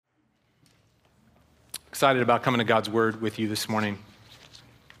Excited about coming to God's Word with you this morning.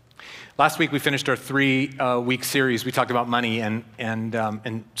 Last week we finished our 3-week series. We talked about money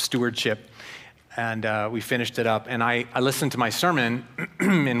and stewardship, and we finished it up. And I listened to my sermon,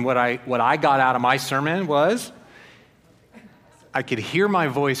 and what I got out of my sermon was I could hear my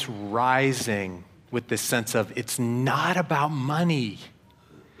voice rising with this sense of it's not about money.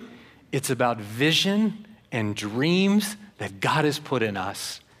 It's about vision and dreams that God has put in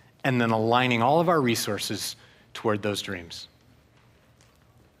us, and then aligning all of our resources toward those dreams.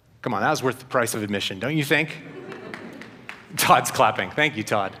 Come on, that was worth the price of admission, don't you think? Todd's clapping. Thank you,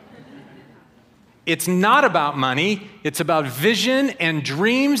 Todd. It's not about money. It's about vision and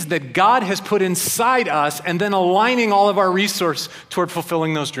dreams that God has put inside us, and then aligning all of our resources toward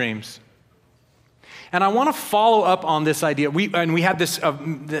fulfilling those dreams. And I want to follow up on this idea. We had this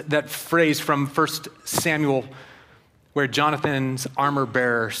that phrase from 1 Samuel where Jonathan's armor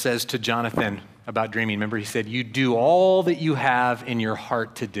bearer says to Jonathan about dreaming. Remember, he said, "You do all that you have in your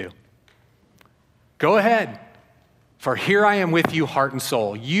heart to do. Go ahead, for here I am with you, heart and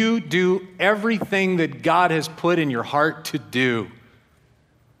soul." You do everything that God has put in your heart to do.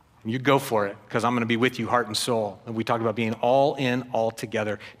 You go for it, because I'm going to be with you, heart and soul. And we talked about being all in, all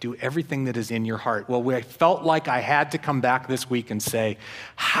together. Do everything that is in your heart. Well, I felt like I had to come back this week and say,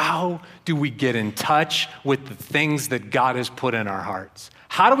 how do we get in touch with the things that God has put in our hearts?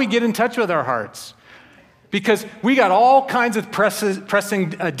 How do we get in touch with our hearts? Because we got all kinds of pressing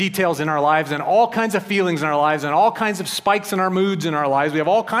details in our lives, and all kinds of feelings in our lives, and all kinds of spikes in our moods in our lives. We have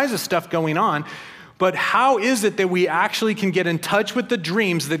all kinds of stuff going on. But how is it that we actually can get in touch with the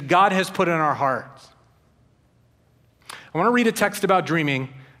dreams that God has put in our hearts? I want to read a text about dreaming,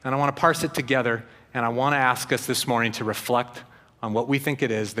 and I want to parse it together, and I want to ask us this morning to reflect on what we think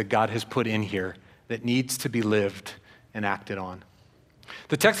it is that God has put in here that needs to be lived and acted on.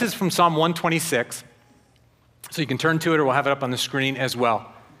 The text is from Psalm 126, so you can turn to it, or we'll have it up on the screen as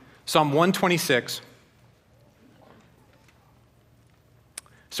well. Psalm 126,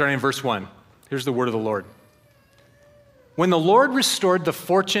 starting in verse 1. Here's the word of the Lord. When the Lord restored the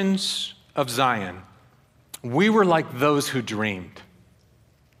fortunes of Zion, we were like those who dreamed.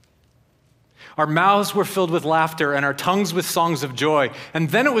 Our mouths were filled with laughter and our tongues with songs of joy. And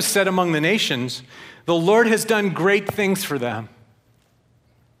then it was said among the nations, the Lord has done great things for them.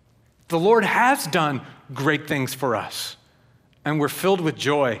 The Lord has done great things for us, and we're filled with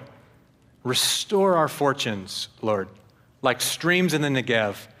joy. Restore our fortunes, Lord, like streams in the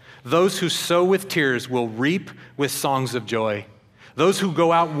Negev. Those who sow with tears will reap with songs of joy. Those who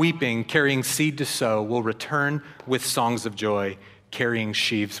go out weeping, carrying seed to sow, will return with songs of joy, carrying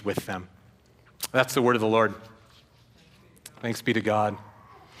sheaves with them. That's the word of the Lord. Thanks be to God.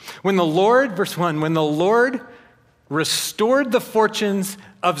 When the Lord, verse 1, when the Lord restored the fortunes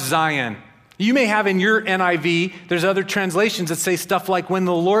of Zion. You may have in your NIV, there's other translations that say stuff like when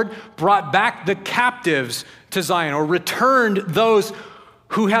the Lord brought back the captives to Zion, or returned those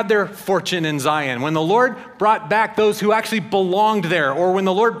who had their fortune in Zion, when the Lord brought back those who actually belonged there, or when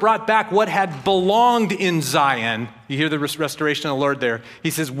the Lord brought back what had belonged in Zion. You hear the restoration of the Lord there.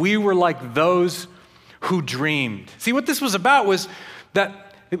 He says, we were like those who dreamed. See, what this was about was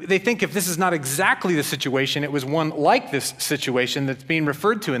that they think if this is not exactly the situation, it was one like this situation that's being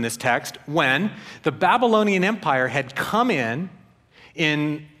referred to in this text, when the Babylonian Empire had come in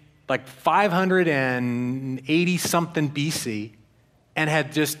like 580-something BC, and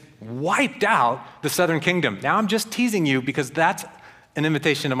had just wiped out the southern kingdom. Now, I'm just teasing you because that's an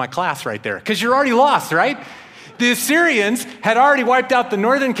invitation to my class right there, because you're already lost, right? The Assyrians had already wiped out the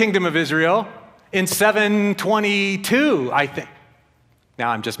northern kingdom of Israel in 722, I think.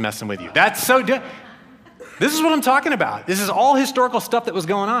 Now, I'm just messing with you. This is what I'm talking about. This is all historical stuff that was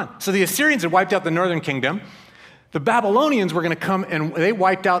going on. So the Assyrians had wiped out the northern kingdom. The Babylonians were going to come, and they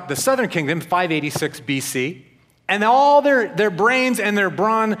wiped out the southern kingdom, 586 BC. And all their brains and their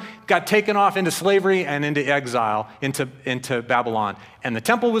brawn got taken off into slavery and into exile, into Babylon. And the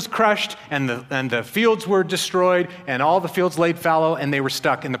temple was crushed, and the fields were destroyed, and all the fields laid fallow, and they were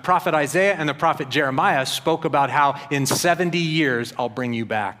stuck. And the prophet Isaiah and the prophet Jeremiah spoke about how in 70 years I'll bring you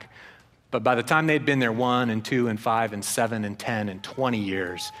back. But by the time they'd been there 1 and 2 and 5 and 7 and 10 and 20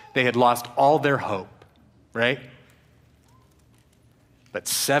 years, they had lost all their hope, right? But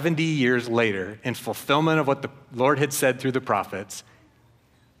 70 years later, in fulfillment of what the Lord had said through the prophets,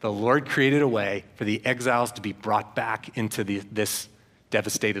 the Lord created a way for the exiles to be brought back into this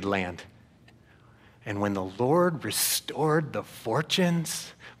devastated land. And when the Lord restored the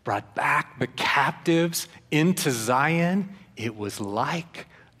fortunes, brought back the captives into Zion, it was like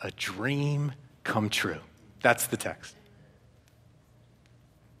a dream come true. That's the text.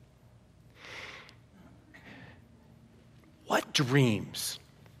 What dreams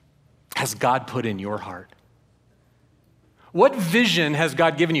has God put in your heart? What vision has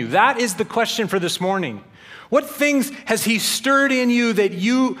God given you? That is the question for this morning. What things has he stirred in you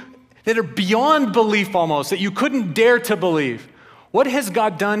that are beyond belief almost, that you couldn't dare to believe? What has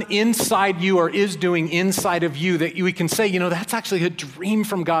God done inside you or is doing inside of you that we can say, that's actually a dream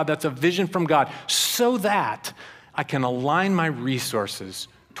from God, that's a vision from God, so that I can align my resources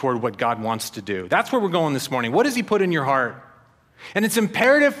toward what God wants to do? That's where we're going this morning. What has he put in your heart? And it's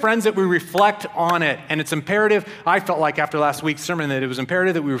imperative, friends, that we reflect on it. And it's imperative, I felt like after last week's sermon, that it was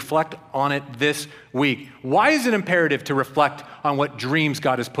imperative that we reflect on it this week. Why is it imperative to reflect on what dreams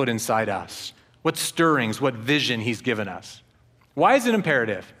God has put inside us? What stirrings, what vision he's given us? Why is it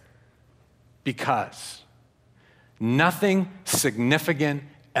imperative? Because nothing significant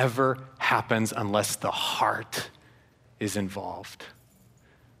ever happens unless the heart is involved.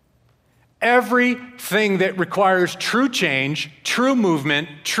 Everything that requires true change, true movement,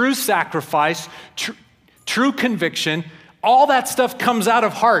 true sacrifice, true conviction, all that stuff comes out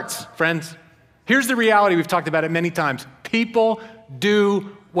of hearts, friends. Here's the reality, we've talked about it many times. People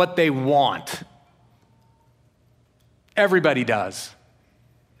do what they want. Everybody does.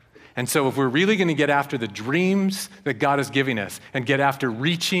 And so if we're really going to get after the dreams that God is giving us and get after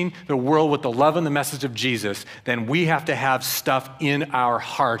reaching the world with the love and the message of Jesus, then we have to have stuff in our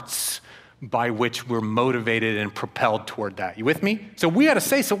hearts by which we're motivated and propelled toward that. You with me? So we got to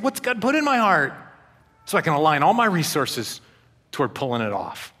say, so what's God put in my heart? So I can align all my resources toward pulling it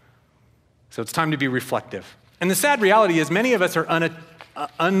off. So it's time to be reflective. And the sad reality is many of us are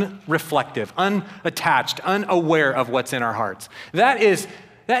unreflective, unattached, unaware of what's in our hearts. That is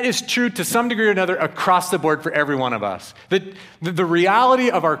true to some degree or another across the board for every one of us. The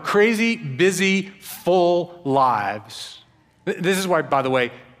reality of our crazy, busy, full lives. This is why, by the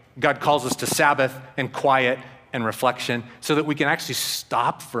way, God calls us to Sabbath and quiet and reflection so that we can actually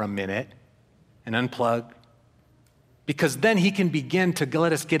stop for a minute and unplug. Because then he can begin to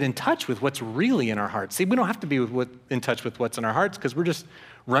let us get in touch with what's really in our hearts. See, we don't have to be in touch with what's in our hearts because we're just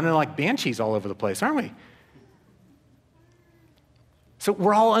running like banshees all over the place, aren't we? So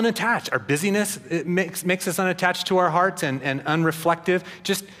we're all unattached. Our busyness it makes us unattached to our hearts and unreflective.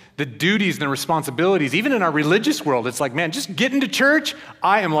 Just the duties and the responsibilities, even in our religious world, it's like, man, just getting to church,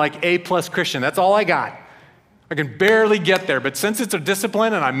 I am like A+ Christian. That's all I got. I can barely get there. But since it's a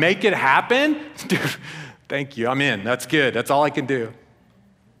discipline and I make it happen, dude, thank you, I'm in. That's good. That's all I can do.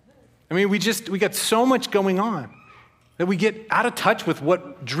 I mean, we got so much going on that we get out of touch with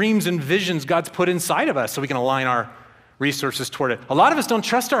what dreams and visions God's put inside of us so we can align our resources toward it. A lot of us don't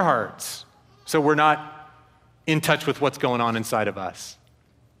trust our hearts, so we're not in touch with what's going on inside of us.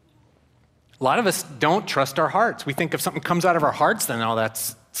 A lot of us don't trust our hearts. We think if something comes out of our hearts, then, oh,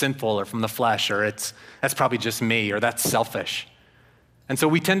 that's sinful or from the flesh, or that's probably just me, or that's selfish. And so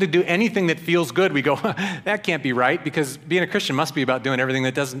we tend to do anything that feels good. We go, that can't be right, because being a Christian must be about doing everything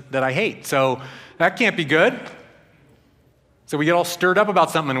that I hate. So that can't be good. So we get all stirred up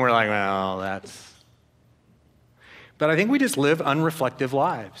about something, and we're like, well, that's... But I think we just live unreflective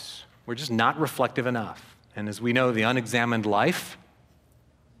lives. We're just not reflective enough. And as we know, the unexamined life,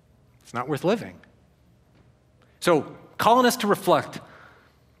 it's not worth living. So calling us to reflect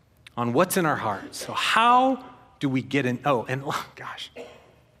on what's in our hearts. So how do we get in? Oh, and gosh,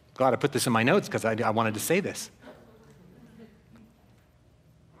 glad I put this in my notes because I wanted to say this.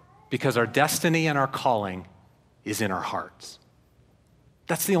 Because our destiny and our calling is in our hearts.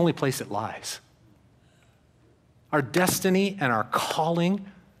 That's the only place it lies. Our destiny and our calling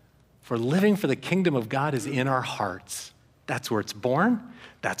for living for the kingdom of God is in our hearts. That's where it's born.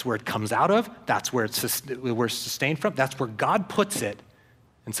 That's where it comes out of. That's where we're sustained from. That's where God puts it.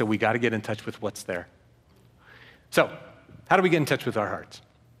 And so we got to get in touch with what's there. So how do we get in touch with our hearts?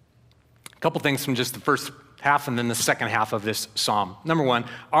 A couple things from just the first half and then the second half of this psalm. Number one,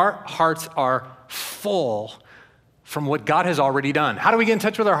 our hearts are full from what God has already done. How do we get in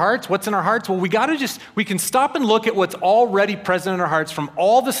touch with our hearts? What's in our hearts? Well, we can stop and look at what's already present in our hearts from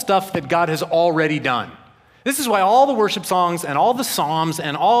all the stuff that God has already done. This is why all the worship songs and all the psalms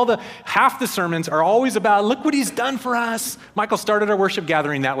and half the sermons are always about, look what he's done for us. Michael started our worship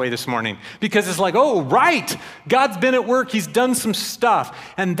gathering that way this morning because it's like, oh, right, God's been at work. He's done some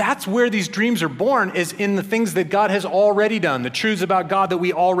stuff. And that's where these dreams are born, is in the things that God has already done, the truths about God that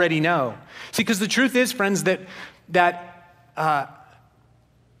we already know. See, because the truth is, friends, that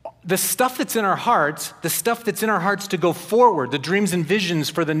the stuff that's in our hearts, to go forward, the dreams and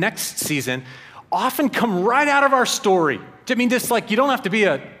visions for the next season, often come right out of our story. I mean, just like, you don't have to be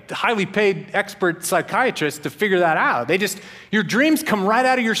a highly paid expert psychiatrists to figure that out. Your dreams come right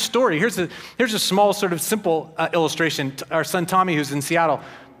out of your story. Here's a small sort of simple illustration. Our son Tommy, who's in Seattle,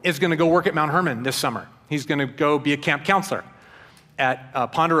 is going to go work at Mount Hermon this summer. He's going to go be a camp counselor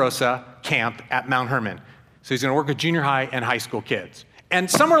at Ponderosa Camp at Mount Hermon. So he's going to work with junior high and high school kids. And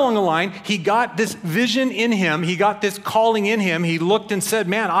somewhere along the line, he got this vision in him. He got this calling in him. He looked and said,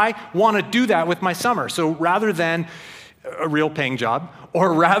 man, I want to do that with my summer. So rather than a real paying job,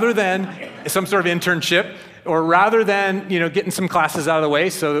 or rather than some sort of internship, or rather than getting some classes out of the way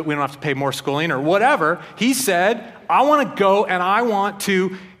so that we don't have to pay more schooling or whatever, he said, I want to go and I want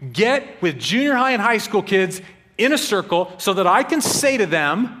to get with junior high and high school kids in a circle so that I can say to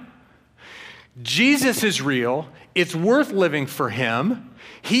them, Jesus is real. It's worth living for him.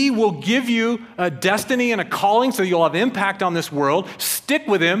 He will give you a destiny and a calling so you'll have impact on this world. Stick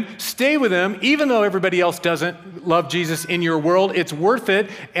with him, stay with him, even though everybody else doesn't love Jesus in your world, it's worth it.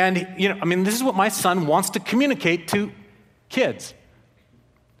 And, this is what my son wants to communicate to kids.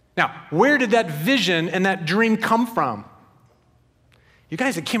 Now, where did that vision and that dream come from? You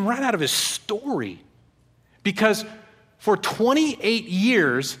guys, it came right out of his story. Because for 28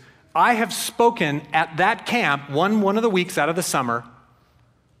 years, I have spoken at that camp one of the weeks out of the summer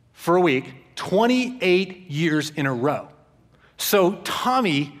for a week, 28 years in a row. So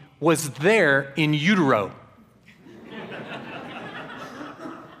Tommy was there in utero.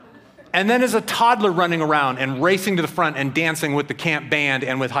 And then as a toddler running around and racing to the front and dancing with the camp band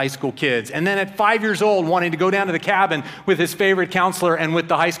and with high school kids. And then at 5 years old, wanting to go down to the cabin with his favorite counselor and with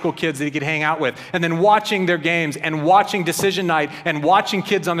the high school kids that he could hang out with. And then watching their games and watching decision night and watching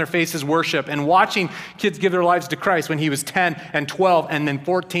kids on their faces worship and watching kids give their lives to Christ when he was 10 and 12 and then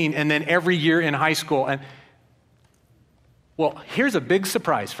 14 and then every year in high school. And well, here's a big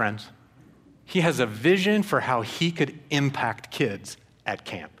surprise, friends. He has a vision for how he could impact kids at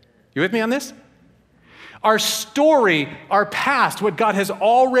camp. You with me on this? Our story, our past, what God has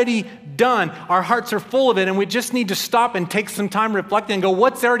already done, our hearts are full of it, and we just need to stop and take some time reflecting and go,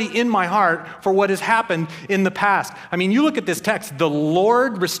 what's already in my heart for what has happened in the past? You look at this text, the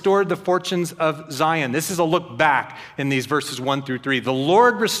Lord restored the fortunes of Zion. This is a look back in these verses 1 through 3. The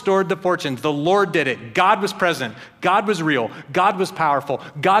Lord restored the fortunes. The Lord did it. God was present. God was real. God was powerful.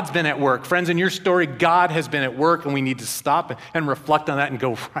 God's been at work. Friends, in your story, God has been at work, and we need to stop and reflect on that and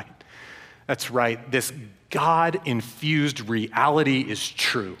go, right. That's right. This God-infused reality is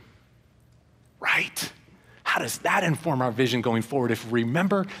true, right? How does that inform our vision going forward if we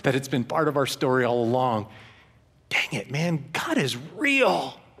remember that it's been part of our story all along? Dang it, man, God is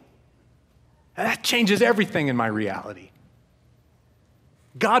real. And that changes everything in my reality.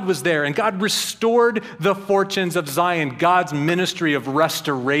 God was there, and God restored the fortunes of Zion, God's ministry of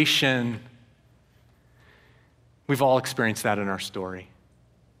restoration. We've all experienced that in our story.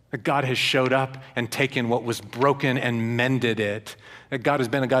 That God has showed up and taken what was broken and mended it. That God has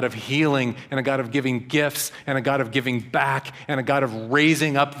been a God of healing and a God of giving gifts and a God of giving back and a God of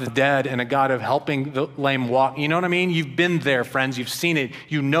raising up the dead and a God of helping the lame walk. You know what I mean? You've been there, friends. You've seen it.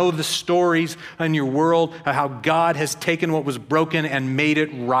 You know the stories in your world of how God has taken what was broken and made it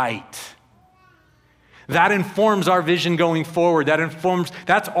right. That informs our vision going forward.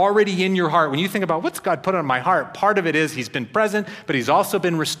 That's already in your heart. When you think about what's God put on my heart, part of it is he's been present, but he's also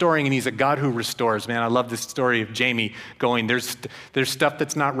been restoring, and he's a God who restores. Man, I love this story of Jamie going, there's stuff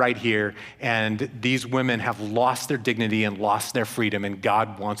that's not right here, and these women have lost their dignity and lost their freedom, and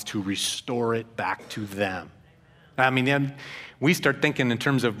God wants to restore it back to them. Then we start thinking in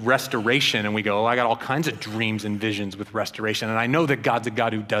terms of restoration, and we go, I got all kinds of dreams and visions with restoration, and I know that God's a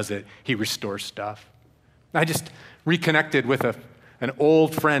God who does it. He restores stuff. I just reconnected with an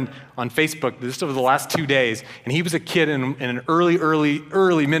old friend on Facebook just over the last 2 days, and he was a kid in an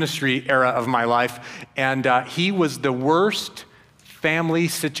early ministry era of my life, and he was the worst family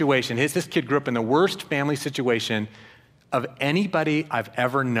situation. This kid grew up in the worst family situation of anybody I've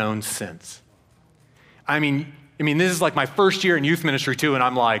ever known since. This is like my first year in youth ministry too, and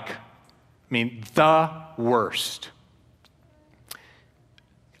I'm like, the worst.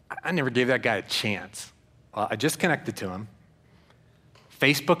 I never gave that guy a chance. I just connected to him.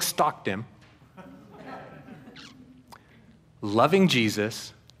 Facebook stalked him. Loving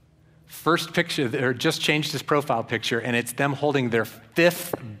Jesus. First picture, they just changed his profile picture, and it's them holding their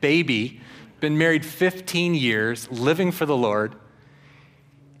 5th baby, been married 15 years, living for the Lord.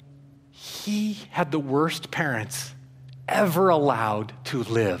 He had the worst parents ever allowed to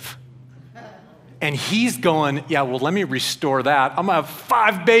live. And he's going, yeah, well, let me restore that. I'm going to have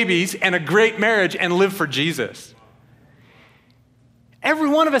 5 babies and a great marriage and live for Jesus. Every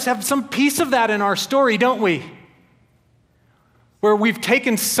one of us have some piece of that in our story, don't we? where we've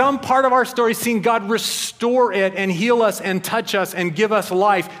taken some part of our story, seen God restore it and heal us and touch us and give us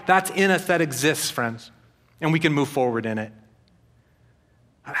life. That's in us, that exists, friends. And we can move forward in it.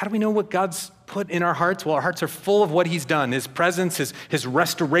 How do we know what God's put in our hearts? Well, our hearts are full of what he's done, his presence, his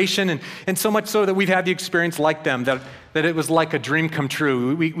restoration, and so much so that we've had the experience like them, that it was like a dream come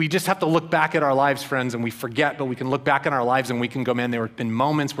true. We just have to look back at our lives, friends, and we forget, but we can look back in our lives and we can go, man, there have been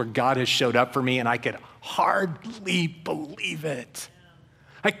moments where God has showed up for me and I could hardly believe it.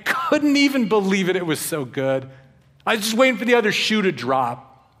 I couldn't even believe it. It was so good. I was just waiting for the other shoe to drop.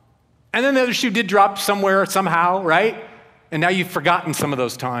 And then the other shoe did drop somewhere, somehow, right? And now you've forgotten some of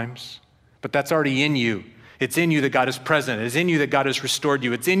those times, but that's already in you. It's in you that God is present. It's in you that God has restored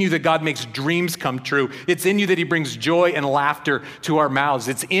you. It's in you that God makes dreams come true. It's in you that he brings joy and laughter to our mouths.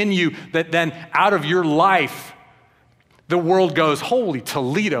 It's in you that then out of your life, the world goes, holy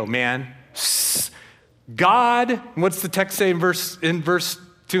Toledo, man. God, what's the text say in verse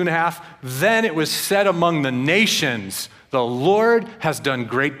 2.5? Then it was said among the nations, the Lord has done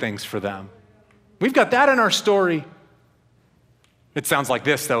great things for them. We've got that in our story. It sounds like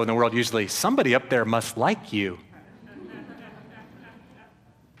this, though, in the world usually. Somebody up there must like you.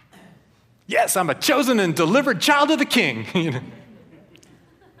 Yes, I'm a chosen and delivered child of the King.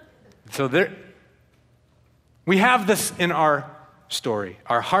 So we have this in our story.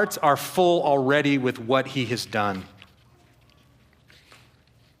 Our hearts are full already with what he has done.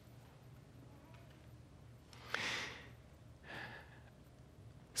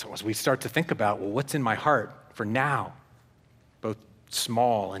 So as we start to think about, well, what's in my heart for now? Both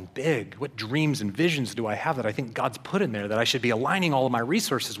small and big. What dreams and visions do I have that I think God's put in there that I should be aligning all of my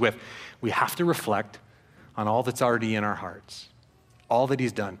resources with? We have to reflect on all that's already in our hearts. All that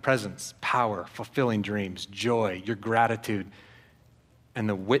he's done, presence, power, fulfilling dreams, joy, your gratitude, and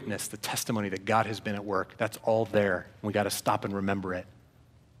the witness, the testimony that God has been at work. That's all there. We got to stop and remember it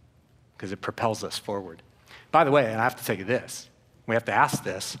because it propels us forward. By the way, and I have to tell you this, we have to ask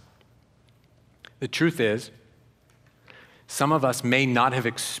this. The truth is, some of us may not have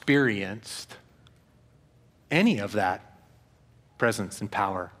experienced any of that presence and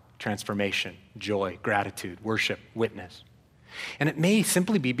power, transformation, joy, gratitude, worship, witness. And it may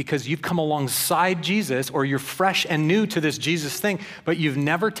simply be because you've come alongside Jesus or you're fresh and new to this Jesus thing, but you've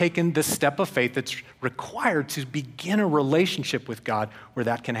never taken the step of faith that's required to begin a relationship with God where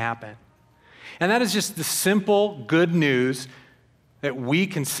that can happen. And that is just the simple good news that we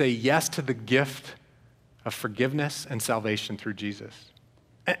can say yes to the gift of forgiveness and salvation through Jesus.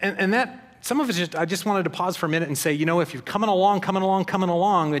 And that, some of us I just wanted to pause for a minute and say, you know, if you're coming along,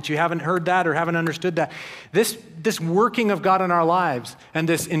 that you haven't heard that or haven't understood that, this working of God in our lives and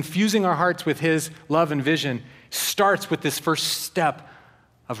this infusing our hearts with his love and vision starts with this first step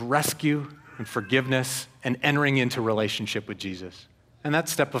of rescue and forgiveness and entering into relationship with Jesus. And that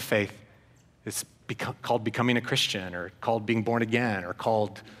step of faith is called becoming a Christian or called being born again or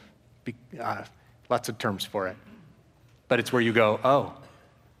called lots of terms for it. But it's where you go, oh,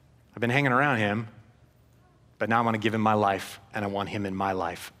 I've been hanging around him, but now I want to give him my life, and I want him in my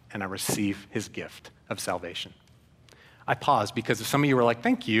life, and I receive his gift of salvation. I pause because if some of you were like,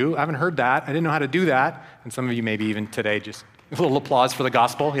 thank you, I haven't heard that, I didn't know how to do that, and some of you maybe even today just a little applause for the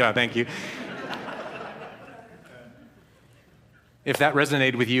gospel. Yeah, thank you. If that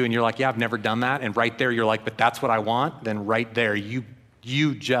resonated with you and you're like, yeah, I've never done that, and right there you're like, but that's what I want, then right there you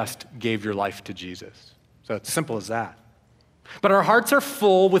just gave your life to Jesus. So it's simple as that. But our hearts are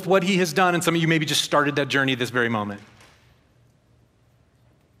full with what he has done, and some of you maybe just started that journey this very moment.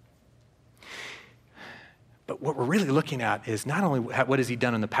 But what we're really looking at is not only what has he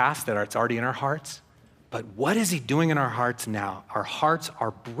done in the past that it's already in our hearts, but what is he doing in our hearts now? Our hearts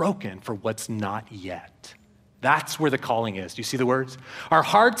are broken for what's not yet. That's where the calling is. Do you see the words? Our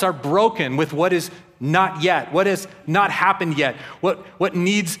hearts are broken with what is not yet, what has not happened yet, what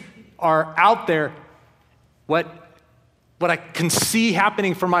needs are out there, what I can see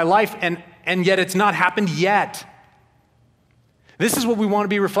happening for my life, and yet it's not happened yet. This is what we want to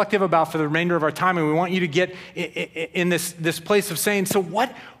be reflective about for the remainder of our time, and we want you to get in this place of saying, so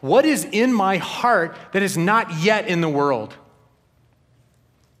what is in my heart that is not yet in the world?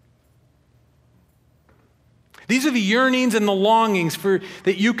 These are the yearnings and the longings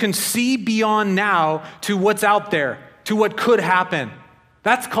that you can see beyond now to what's out there, to what could happen.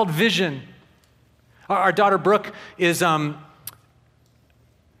 That's called vision. Our daughter Brooke is, did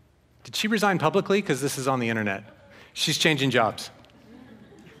she resign publicly? Because this is on the internet. She's changing jobs.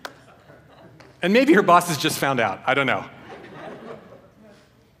 And maybe her boss has just found out. I don't know.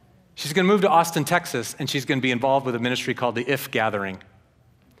 She's going to move to Austin, Texas, and she's going to be involved with a ministry called the If Gathering.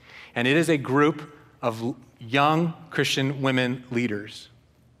 And it is a group of young Christian women leaders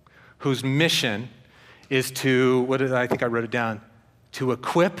whose mission is to, I think I wrote it down, to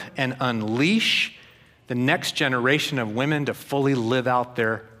equip and unleash the next generation of women to fully live out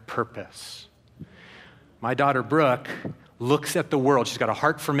their purpose. My daughter Brooke looks at the world. She's got a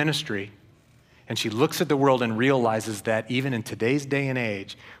heart for ministry, and she looks at the world and realizes that even in today's day and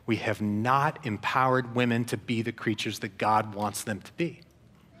age, we have not empowered women to be the creatures that God wants them to be.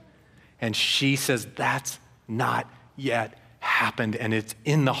 And she says that's not yet happened, and it's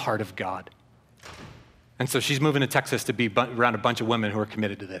in the heart of God. And so she's moving to Texas to be around a bunch of women who are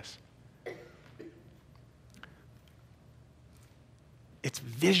committed to this. It's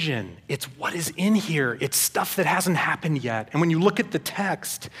vision. It's what is in here. It's stuff that hasn't happened yet. And when you look at the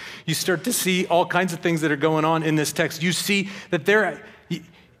text, you start to see all kinds of things that are going on in this text. You see that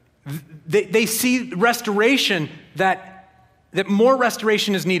they see restoration, that more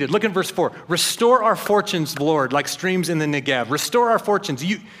restoration is needed. Look at verse 4. Restore our fortunes, Lord, like streams in the Negev. Restore our fortunes.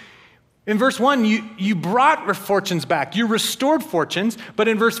 In verse 1, you brought fortunes back. You restored fortunes. But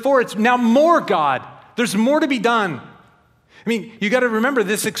in verse 4, it's now more, God. There's more to be done. I mean, you got to remember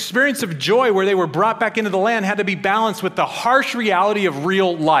this experience of joy where they were brought back into the land had to be balanced with the harsh reality of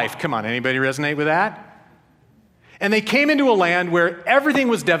real life. Come on, anybody resonate with that? And they came into a land where everything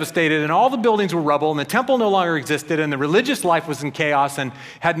was devastated and all the buildings were rubble and the temple no longer existed and the religious life was in chaos and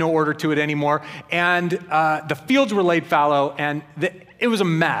had no order to it anymore. And the fields were laid fallow and it was a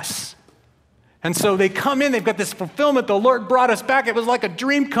mess. And so they come in, they've got this fulfillment. The Lord brought us back. It was like a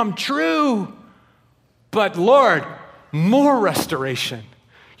dream come true. But Lord, more restoration.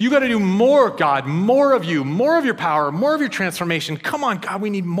 You got to do more, God, more of you, more of your power, more of your transformation. Come on, God, we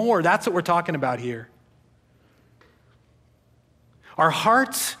need more. That's what we're talking about here. Our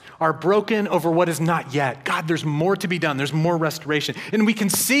hearts are broken over what is not yet. God, there's more to be done. There's more restoration. And we can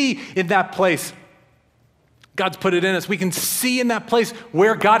see in that place, God's put it in us. We can see in that place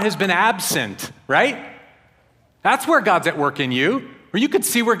where God has been absent, right? That's where God's at work in you. Or you could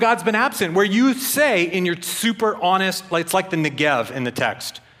see where God's been absent, where you say in your super honest, it's like the Negev in the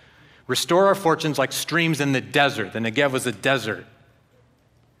text, restore our fortunes like streams in the desert. The Negev was a desert.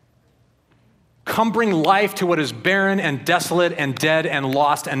 Come bring life to what is barren and desolate and dead and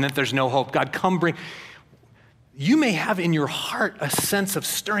lost and that there's no hope. God, come bring. You may have in your heart a sense of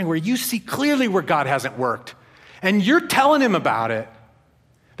stirring where you see clearly where God hasn't worked and you're telling him about it.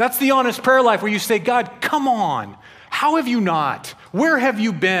 That's the honest prayer life where you say, God, come on. How have you not? Where have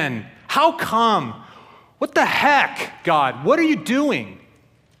you been? How come? What the heck, God? What are you doing?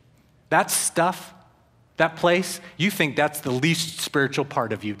 That stuff, that place, you think that's the least spiritual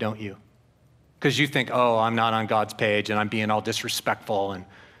part of you, don't you? Because you think, oh, I'm not on God's page and I'm being all disrespectful and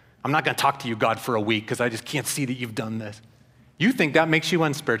I'm not going to talk to you, God, for a week because I just can't see that you've done this. You think that makes you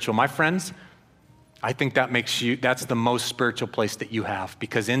unspiritual. My friends, I think that's the most spiritual place that you have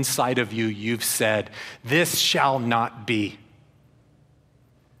because inside of you, you've said, this shall not be.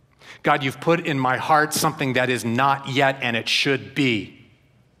 God, you've put in my heart something that is not yet and it should be.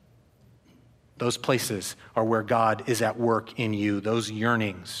 Those places are where God is at work in you, those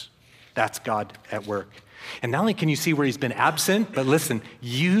yearnings. That's God at work. And not only can you see where he's been absent, but listen,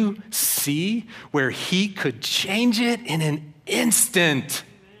 you see where he could change it in an instant.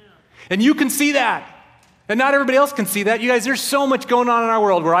 And you can see that. And not everybody else can see that. You guys, there's so much going on in our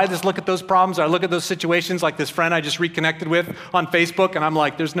world where I just look at those problems, I look at those situations like this friend I just reconnected with on Facebook, and I'm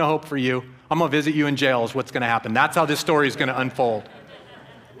like, there's no hope for you. I'm going to visit you in jail is what's going to happen. That's how this story is going to unfold.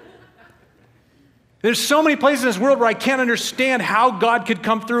 There's so many places in this world where I can't understand how God could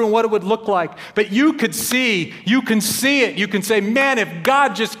come through and what it would look like. But you can see it. You can say, man, if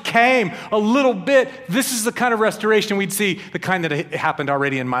God just came a little bit, this is the kind of restoration we'd see, the kind that happened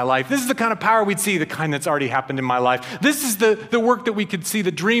already in my life. This is the kind of power we'd see, the kind that's already happened in my life. This is the work that we could see,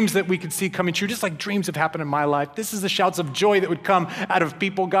 the dreams that we could see coming true, just like dreams have happened in my life. This is the shouts of joy that would come out of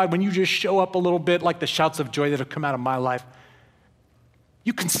people, God, when you just show up a little bit, like the shouts of joy that have come out of my life.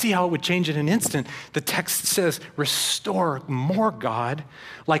 You can see how it would change in an instant. The text says, restore more, God,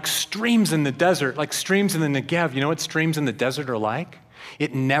 like streams in the desert, like streams in the Negev. You know what streams in the desert are like?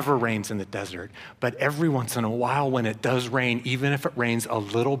 It never rains in the desert, but every once in a while when it does rain, even if it rains a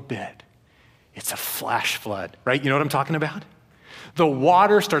little bit, it's a flash flood, right? You know what I'm talking about? The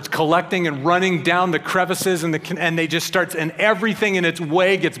water starts collecting and running down the crevices and they just starts, and everything in its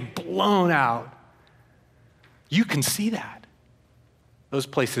way gets blown out. You can see that. Those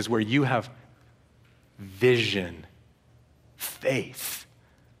places where you have vision, faith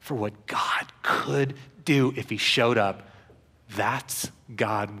for what God could do if he showed up, that's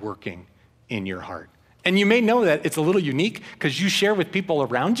God working in your heart. And you may know that it's a little unique because you share with people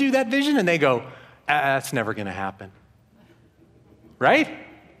around you that vision and they go, that's never going to happen. Right?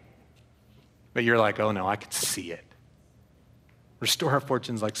 But you're like, oh no, I can see it. Restore our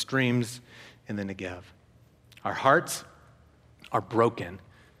fortunes like streams in the Negev. Our hearts are broken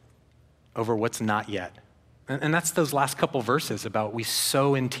over what's not yet. And that's those last couple verses about we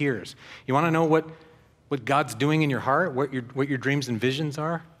sow in tears. You want to know what God's doing in your heart, what your dreams and visions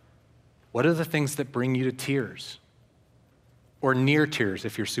are? What are the things that bring you to tears? Or near tears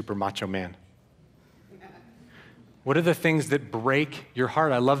if you're super macho man. What are the things that break your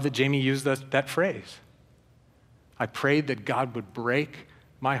heart? I love that Jamie used that phrase. I prayed that God would break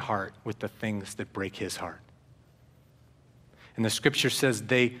my heart with the things that break his heart. And the scripture says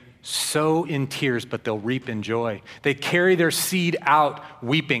they sow in tears, but they'll reap in joy. They carry their seed out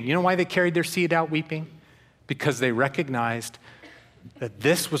weeping. You know why they carried their seed out weeping? Because they recognized that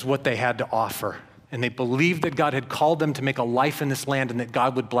this was what they had to offer. And they believed that God had called them to make a life in this land and that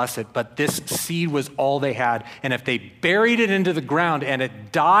God would bless it. But this seed was all they had. And if they buried it into the ground and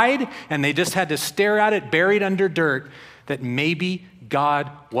it died and they just had to stare at it buried under dirt, that maybe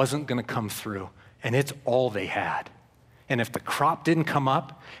God wasn't going to come through. And it's all they had. And if the crop didn't come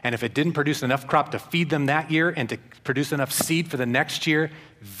up, and if it didn't produce enough crop to feed them that year and to produce enough seed for the next year,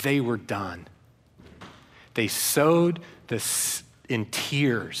 they were done. They sowed this in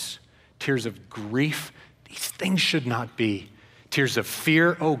tears. Tears of grief, these things should not be. Tears of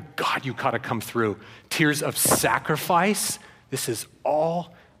fear, oh God, you gotta come through. Tears of sacrifice, this is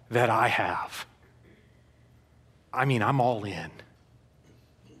all that I have. I mean, I'm all in.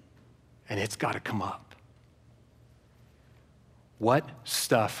 And it's gotta come up. What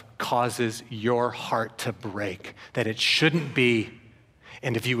stuff causes your heart to break that it shouldn't be?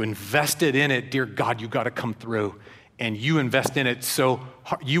 And if you invested in it, dear God, you gotta come through. And you invest in it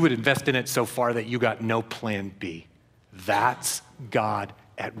you would invest in it so far that you got no plan B. That's God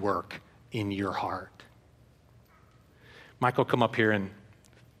at work in your heart. Michael, come up here and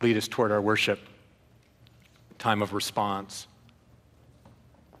lead us toward our worship time of response.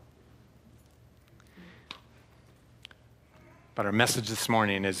 But our message this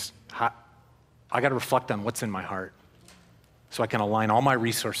morning is I got to reflect on what's in my heart so I can align all my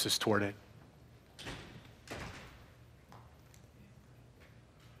resources toward it.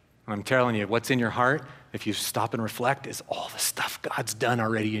 I'm telling you, what's in your heart, if you stop and reflect, is all the stuff God's done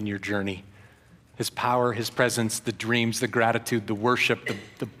already in your journey. His power, his presence, the dreams, the gratitude, the worship,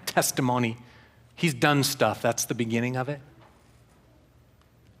 the testimony. He's done stuff. That's the beginning of it.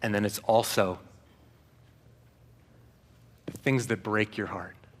 And then it's also the things that break your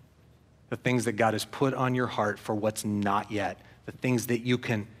heart, the things that God has put on your heart for what's not yet, the things that you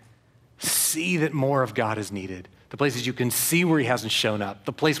can see that more of God is needed. The places you can see where he hasn't shown up.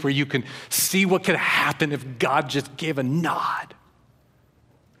 The place where you can see what could happen if God just gave a nod.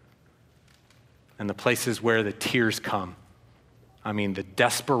 And the places where the tears come. I mean, the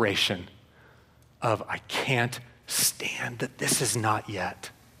desperation of, I can't stand that this is not yet.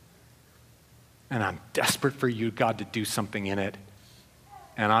 And I'm desperate for you, God, to do something in it.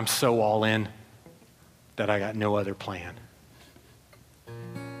 And I'm so all in that I got no other plan.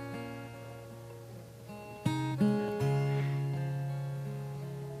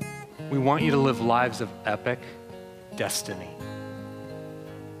 We want you to live lives of epic destiny.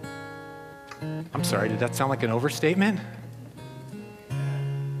 I'm sorry, did that sound like an overstatement?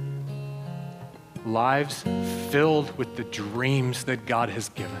 Lives filled with the dreams that God has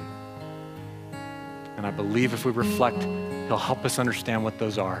given. And I believe if we reflect, he'll help us understand what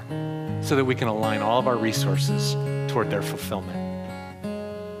those are so that we can align all of our resources toward their fulfillment.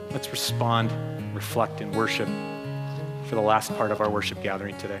 Let's respond, reflect, and worship for the last part of our worship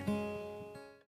gathering today.